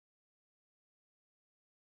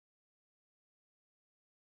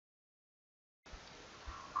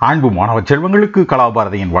அன்பு மாணவ செல்வங்களுக்கு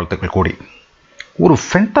கலாபாரதியின் வாழ்த்துக்கள் கூடி ஒரு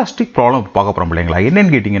ஃபென்டாஸ்டிக் ப்ராப்ளம் பார்க்க போகிறோம் இல்லைங்களா.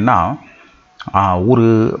 என்னென்னு கேட்டிங்கன்னா, ஒரு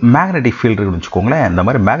மேக்னெட்டிக் ஃபீல்டு இருக்குன்னு வச்சுக்கோங்களேன். இந்த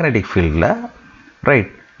மாதிரி மேக்னெட்டிக் ஃபீல்டில் ரைட்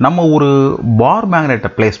நம்ம ஒரு பார் மேக்னெட்டை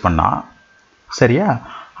ப்ளேஸ் பண்ணால் சரியா,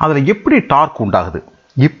 அதில் எப்படி டார்க் உண்டாகுது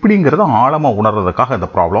இப்படிங்கிறத ஆழமாக உணர்றதுக்காக இந்த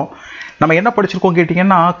ப்ராப்ளம். நம்ம என்ன படிச்சிருக்கோம்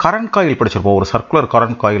கேட்டிங்கன்னா, கரண்ட் காயில் படிச்சிருப்போம். ஒரு சர்க்குலர்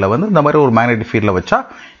கரண்ட் காயிலை வந்து இந்த மாதிரி ஒரு மேக்னெட்டிக் ஃபீல்டில் வச்சா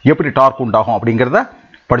எப்படி டார்க் உண்டாகும் அப்படிங்கிறத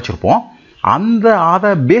படிச்சிருப்போம்.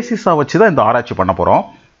 அதை பேசிஸாக வச்சு தான் இந்த ஆராய்ச்சி பண்ண போகிறோம்.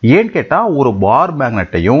 ஏன்னு கேட்டால், ஒரு பார்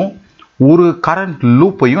மேக்னெட்டையும் ஒரு கரண்ட்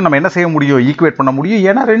லூப்பையும் நம்ம என்ன செய்ய முடியும், ஈக்குவேட் பண்ண முடியும்.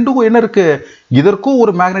 ஏன்னா ரெண்டும் என்ன இருக்குது, இதற்கும்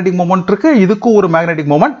ஒரு மேக்னெட்டிக் மொமெண்ட் இருக்குது, இதுக்கும் ஒரு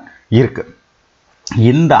மேக்னெட்டிக் மொமெண்ட் இருக்குது.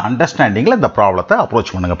 இந்த அண்டர்ஸ்டாண்டிங்கில் இந்த ப்ராப்ளத்தை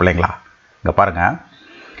அப்ரோச் பண்ணுங்க பிள்ளைங்களா. இங்கே பாருங்கள்,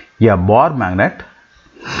 a bar magnet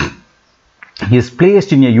is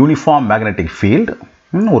placed in a uniform magnetic field.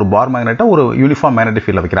 ஒரு பார் மேக்னெட்டை ஒரு யூனிஃபார்ம் மேக்னெட்டிக்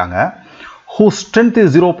ஃபீல்டில் வைக்கிறாங்க. whose strength is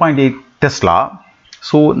 0.8 Tesla.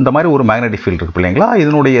 So இந்த மாதிரி ஒரு மேக்னெட்டிக் ஃபீல்டு இருக்குது பிள்ளைங்களா.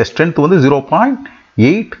 இதனுடைய ஸ்ட்ரென்த் வந்து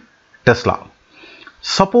 0.8 Tesla.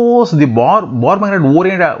 Suppose the bar magnet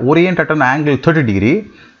orient at an angle 30 degree.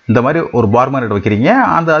 இந்த மாதிரி ஒரு பார் மேக்னெட் வைக்கிறீங்க,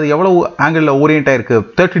 அது எவ்வளோ ஆங்கிளில் ஓரியன்ட் ஆயிருக்கு,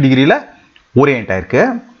 30 டிகிரியில் ஓரியன்ட் ஆயிருக்கு.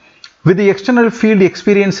 with the external field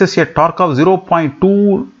experiences a torque of 0.2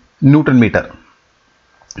 Newton metre.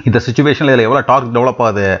 இந்த சிச்சுவேஷனில் இதில் எவ்வளோ டார்க் டெவலப்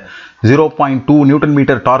ஆகுது, 0.2 நியூட்டன்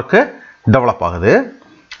மீட்டர் டார்க்கு டெவலப் ஆகுது.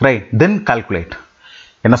 ரைட், தென் கால்குலேட்.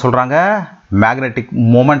 என்ன சொல்கிறாங்க, magnetic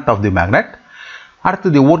moment of the magnet.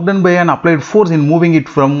 அடுத்து தி work done by an applied force in moving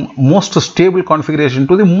it from most stable configuration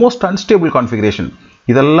to the most unstable configuration.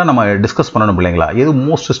 இதெல்லாம் நம்ம discuss பண்ணணும் பிள்ளைங்களா. எது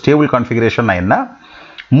மோஸ்ட் ஸ்டேபிள் கான்ஃபிகரேஷன்னா என்ன,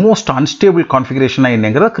 மோஸ்ட் அன்ஸ்டேபிள் கான்ஃபிகரேஷனாக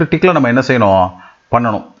என்னங்கிறத கிரிட்டிக்கலாக நம்ம என்ன செய்யணும்,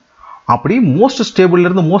 பண்ணணும். அப்படி மோஸ்ட்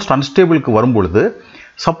ஸ்டேபிள்லேருந்து மோஸ்ட் அன்ஸ்டேபிளுக்கு வரும்பொழுது,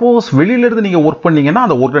 சப்போஸ் வெளியிலேருந்து நீங்கள் ஒர்க் பண்ணிங்கன்னா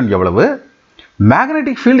அந்த ஒர்க் டன் எவ்வளவு,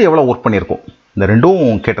 மேக்னெட்டிக் ஃபீல்டு எவ்வளோ ஒர்க் பண்ணியிருக்கோம், இந்த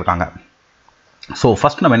ரெண்டும் கேட்டிருக்காங்க. ஸோ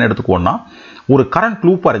ஃபஸ்ட் நம்ம என்ன எடுத்துக்குவோம்னா, ஒரு கரண்ட்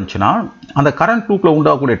லூப்பாக இருந்துச்சுன்னா அந்த கரண்ட் லூப்பில்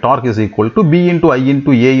உண்டாகக்கூடிய dark is equal to be into I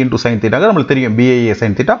into A into sign தீட்டாக நம்மளுக்கு தெரியும். பிஏஏ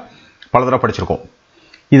சைன் தீட்டா பல தடவை படிச்சிருக்கோம்.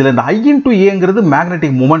 இதில் இந்த ஐ இன்டூ ஏங்கிறது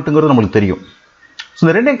மேக்னெட்டிக் மூமெண்ட்டுங்கிறது நம்மளுக்கு தெரியும். ஸோ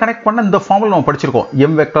இந்த ரெண்டையும் கனெக்ட் பண்ண இந்த ஃபார்முலா நம்ம படிச்சிருக்கோம்.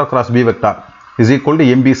 M vector cross B vector is equal to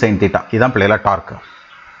MP sine theta. இதான் பிள்ளைகளா டார்க்.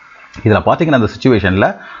 இதில் பார்த்தீங்கன்னா இந்த சிச்சுவேஷனில்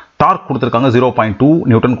டார்க் கொடுத்துருக்காங்க 0.2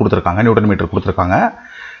 நியூட்டன் கொடுத்துருக்காங்க, நியூட்டன் மீட்டர் கொடுத்துருக்காங்க.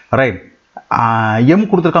 ரைட், எம்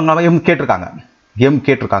கொடுத்துருக்காங்க, எம்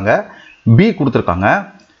கேட்டிருக்காங்க, பி கொடுத்துருக்காங்க,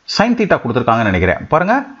 சைன் தீட்டா கொடுத்துருக்காங்கன்னு நினைக்கிறேன்.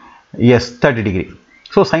 பாருங்கள், எஸ் 30 டிகிரி.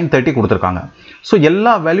 ஸோ சைன் 30 கொடுத்துருக்காங்க. ஸோ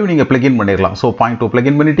எல்லா வேல்யூ நீங்கள் பிளக்இன் பண்ணிடலாம். ஸோ 0.2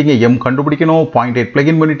 பிளக்இன் பண்ணிட்டீங்க, எம் கண்டுபிடிக்கணும், 0.8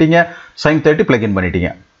 பிளக்இன் பண்ணிட்டீங்க, சைன் 30 பிளக்இன் பண்ணிட்டீங்க.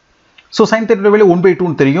 ஸோ சைன் 30 வேல்யூ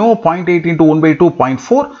 1/2 தெரியும். 0.8 into 1/2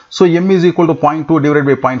 0.4. So M is equal to 0.2 divide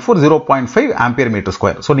by 0.4 0.5 ampere metre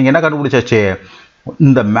square. So நீங்கள் என்ன கண்டுபிடிச்சாச்சு,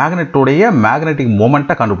 இந்த மேக்னெட்டோடைய மேக்னெட்டிக்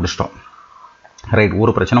மொமெண்ட்டை கண்டுபிடிச்சிட்டோம். ரைட்,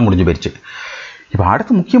 ஒரு பிரச்சனை முடிஞ்சு போயிடுச்சு. இப்போ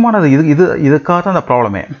அடுத்து முக்கியமானது இதுக்காக தான் அந்த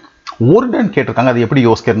ப்ராப்ளமே. ஒர்க் டன் கேட்டிருக்காங்க, அது எப்படி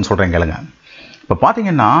யோசிக்கிறதுன்னு சொல்கிறேன் கேளுங்க. இப்போ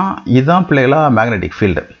பார்த்தீங்கன்னா இதுதான் பிள்ளைகளா மேக்னெட்டிக்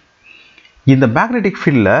ஃபீல்டு. இந்த மேக்னெட்டிக்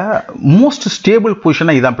ஃபீல்டில் மோஸ்ட் ஸ்டேபிள்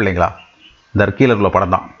பொசிஷனாக இதுதான் பிள்ளைங்களா. இந்த கீழே உள்ள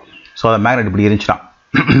படம் தான். ஸோ அந்த மேக்னெட் இப்படி இருந்துச்சுன்னா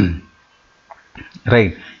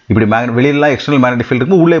ரைட், இப்படி வெளியிலாம் எக்ஸ்டர்னல் மேக்னெட்டிக் ஃபீல்டு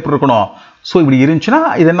இருக்கும், உள்ளே எப்படி இருக்கணும். ஸோ இப்படி இருந்துச்சுன்னா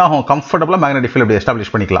இது என்ன ஆகும், கம்ஃபர்டபுளாக மேக்னெட்டிக் ஃபீல்டு இப்படி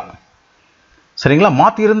எஸ்டாப்ளிஷ் பண்ணிக்கலாம். சரிங்களா.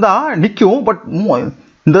 மாற்றி இருந்தால் நிற்கும். பட்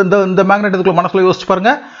இந்த மேக்னெட் இதுக்குள்ள மனசுல யோசிச்சு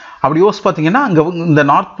பாருங்க. அப்படி யோசிச்சு பார்த்தீங்கன்னா அங்கே இந்த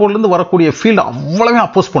நார்த் போல்லேருந்து வரக்கூடிய ஃபீல்டு அவ்வளவே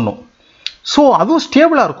அப்போஸ் பண்ணும். ஸோ அதுவும்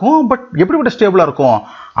ஸ்டேபிளாக இருக்கும். பட் எப்படிப்பட்ட ஸ்டேபிளாக இருக்கும்,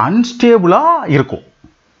 அன்ஸ்டேபிளாக இருக்கும்.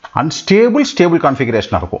 ஸ்டேபிள்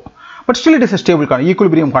கான்ஃபிகரேஷனாக இருக்கும். But still it is a stable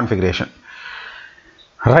equilibrium configuration.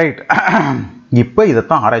 Right, இப்போ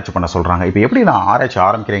இதைத்தான் ஆராய்ச்சி பண்ண சொல்கிறாங்க. இப்போ எப்படி நான் ஆராய்ச்சி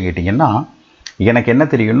ஆரம்பிக்கிறேன்னு கேட்டிங்கன்னா, எனக்கு என்ன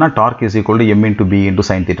தெரியும்னா, dark is equal to M into B into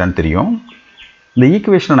sign தீட்டான்னு தெரியும். இந்த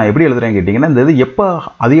ஈக்குவேஷனை நான் எப்படி எழுதுறேன்னு கேட்டிங்கன்னா, இந்த இது எப்போ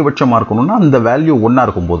அதிகபட்சமாக இருக்கணும்னா அந்த வேல்யூ 1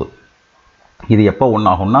 இருக்கும்போது. இது எப்போ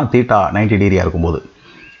 1 ஆகும்னா தீட்டா 90 டிகிரியாக இருக்கும்போது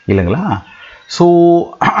இல்லைங்களா. ஸோ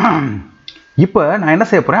இப்போ நான் என்ன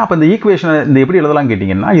செய்ய போகிறேன், அப்போ இந்த ஈக்குவேஷனை இந்த எப்படி எழுதலாம்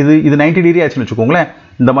கேட்டிங்கன்னா, இது 90 டிகிரி ஆச்சுன்னு வச்சுக்கோங்களேன்.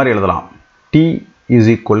 இந்த மாதிரி எழுதலாம். டி இஸ்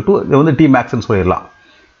ஈக்குவல் டு, இது வந்து டி மேக்ஸ்ன்னு சொல்லிடலாம்,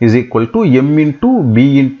 is equal to M into B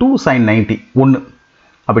into sign 90 1.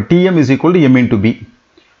 அப்போ DM is equal to M into B.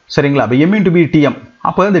 சரிங்களா. அப்போ எம் இன்டூ பி டிஎம்.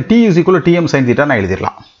 அப்போ இந்த D is equal to DM sine theta நான்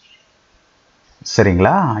எழுதிடலாம்.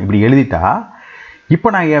 சரிங்களா. இப்படி எழுதிட்டா இப்போ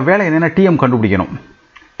நான் என் வேலை என்னென்னா டிஎம் கண்டுபிடிக்கணும்.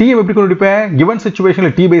 டிஎம் எப்படி கண்டுபிடிப்பேன், given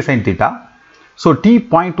சிச்சுவேஷனில் D by sine theta. So D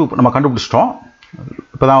 0.2 நம்ம கண்டுபிடிச்சிட்டோம்.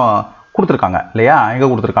 இப்போ தான் கொடுத்துருக்காங்க இல்லையா, எங்கே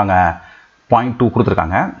கொடுத்துருக்காங்க, 0.2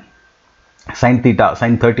 கொடுத்துருக்காங்க. Sine theta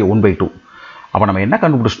sine 30 1/2. அப்போ நம்ம என்ன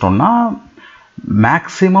கண்டுபிடிச்சிட்டோம்னா,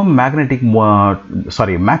 மேக்ஸிமம்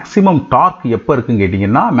டார்க் எப்போ இருக்குன்னு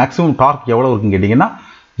கேட்டிங்கன்னா, மேக்ஸிமம் டார்க் எவ்வளோ இருக்குன்னு கேட்டிங்கன்னா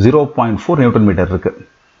 0.4 நியூட்டன் மீட்டர் இருக்குது.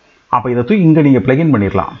 அப்போ இதை தூக்கி இங்கே நீங்கள் பிளக்இன்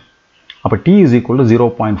பண்ணிடலாம். அப்போ t is equal to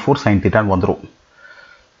 0.4 sin theta வந்துடும்.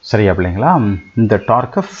 சரியா பிள்ளைங்களா? இந்த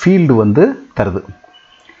டார்க்கை ஃபீல்டு வந்து தருது.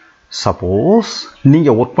 சப்போஸ்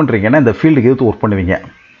நீங்கள் ஒர்க் பண்ணுறீங்கன்னா இந்த ஃபீல்டுக்கு எதிர்த்து ஒர்க் பண்ணுவீங்க.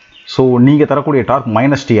 ஸோ நீங்கள் தரக்கூடிய டார்க்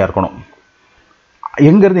மைனஸ் டியாக இருக்கணும்.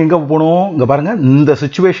 எங்கேருந்து எங்கே போகணும்? இங்கே பாருங்கள், இந்த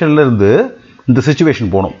சுச்சுவேஷன்லேருந்து இந்த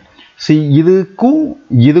சுச்சுவேஷன் போகணும்.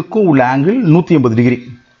 இதுக்கும் உள்ள ஆங்கிள் 180 டிகிரி,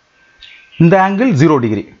 இந்த ஆங்கிள் 0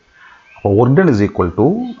 டிகிரி. அப்போ work done is equal to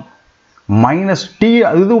minus D.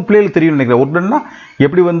 இது பிள்ளைகளுக்கு தெரியும் நினைக்கிறேன். ஒர்க் டன்னா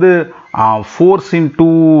எப்படி வந்து ஃபோர்ஸ் இன்டூ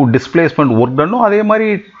டிஸ்பிளேஸ்மெண்ட் ஒர்க் டன்னோ அதே மாதிரி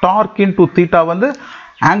டார்க் இன்டூ தீட்டா வந்து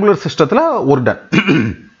ஆங்குலர் சிஸ்டத்தில் ஒர்க் டன்.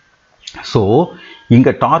 ஸோ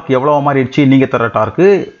இங்கே டார்க் எவ்வளோ மாறிடுச்சு? நீங்கள் தர torque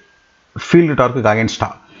field டார்க்குக்கு அகேன்ஸ்டா.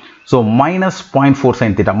 So minus 0.4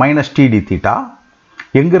 sin theta minus DD theta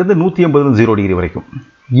எங்கேருந்து 180 0 டிகிரி வரைக்கும்.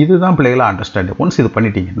 இதுதான் பிள்ளைகளை அண்டர்ஸ்டாண்ட். ஒன்ஸ் இது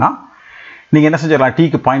பண்ணிட்டீங்கன்னா நீங்கள் என்ன செஞ்சிடலாம்?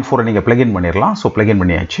 டிக்கு 0.4 நீங்கள் பிளக்இன் பண்ணிடலாம். ஸோ பிளக்இன்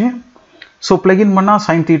பண்ணியாச்சு. ஸோ பிளக்இன் பண்ணால்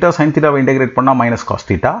சைன் தீட்டாவை இன்டெகிரேட் பண்ணால் minus cos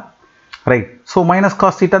theta, right? So minus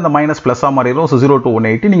cos theta இந்த மைனஸ் ப்ளஸ்ஸாக மாறிடும். ஸோ 0 to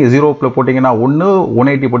 180 நீங்கள் 0 போட்டிங்கன்னா 1,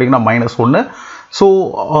 180 போட்டிங்கன்னா -1. So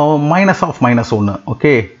minus of -1.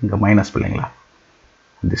 ஓகே, இங்கே மைனஸ் பிள்ளைங்களா,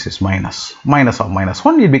 this is minus of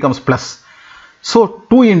 -1, it becomes plus. So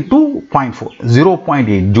 2 into 0.4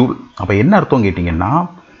 0.8 joule. அப்போ என்ன அர்த்தம் கேட்டிங்கன்னா,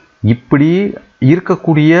 இப்படி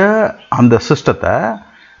இருக்கக்கூடிய அந்த சிஸ்டத்தை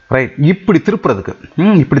ரைட் இப்படி திருப்புறதுக்கு,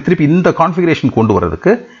 இப்படி திருப்பி இந்த கான்ஃபிகரேஷன் கொண்டு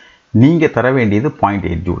வர்றதுக்கு நீங்கள் தர வேண்டியது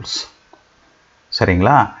 0.8 ஜூல்ஸ்.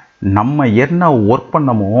 சரிங்களா? நம்ம என்ன ஒர்க்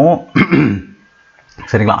பண்ணமோ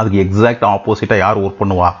சரிங்களா, அதுக்கு எக்ஸாக்ட் ஆப்போசிட்டாக யார் ஒர்க்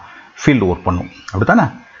பண்ணுவா? ஃபீல்டு ஒர்க் பண்ணும். அப்படி தானே?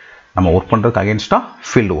 நம்ம ஒர்க் பண்ணுறதுக்கு அகேன்ஸ்டாக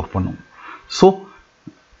ஃபீல்டு ஒர்க் பண்ணும். So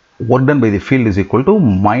work done by the field is equal to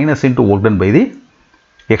minus into work done by the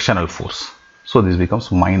external force. So this becomes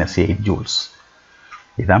 -8 joules.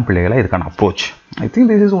 இதுதான் பிள்ளைகளை இதுக்கான approach. I think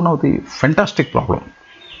this is one of the fantastic problem.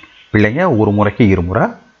 பிள்ளைங்க ஒரு முறைக்கு இருமுறை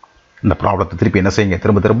இந்த ப்ராப்ளத்தை திருப்பி என்ன செய்யுங்க?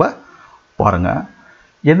 திரும்ப பாருங்கள்.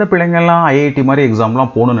 எந்த பிள்ளைங்கள்லாம் ஐஐடி மாதிரி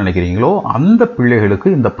எக்ஸாம்லாம் போகணுன்னு நினைக்கிறீங்களோ அந்த பிள்ளைகளுக்கு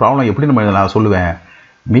இந்த ப்ராப்ளம் எப்படி நான் சொல்லுவேன்,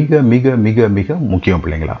 மிக மிக மிக மிக முக்கியம்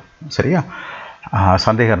பிள்ளைங்களா. சரியா?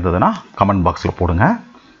 சந்தேகம் இருந்ததுன்னா கமெண்ட் பாக்ஸில் போடுங்க.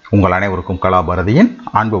 உங்கள் அனைவருக்கும் கலாபாரதியின்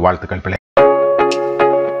அன்பு வாழ்த்துக்கள் பிள்ளை.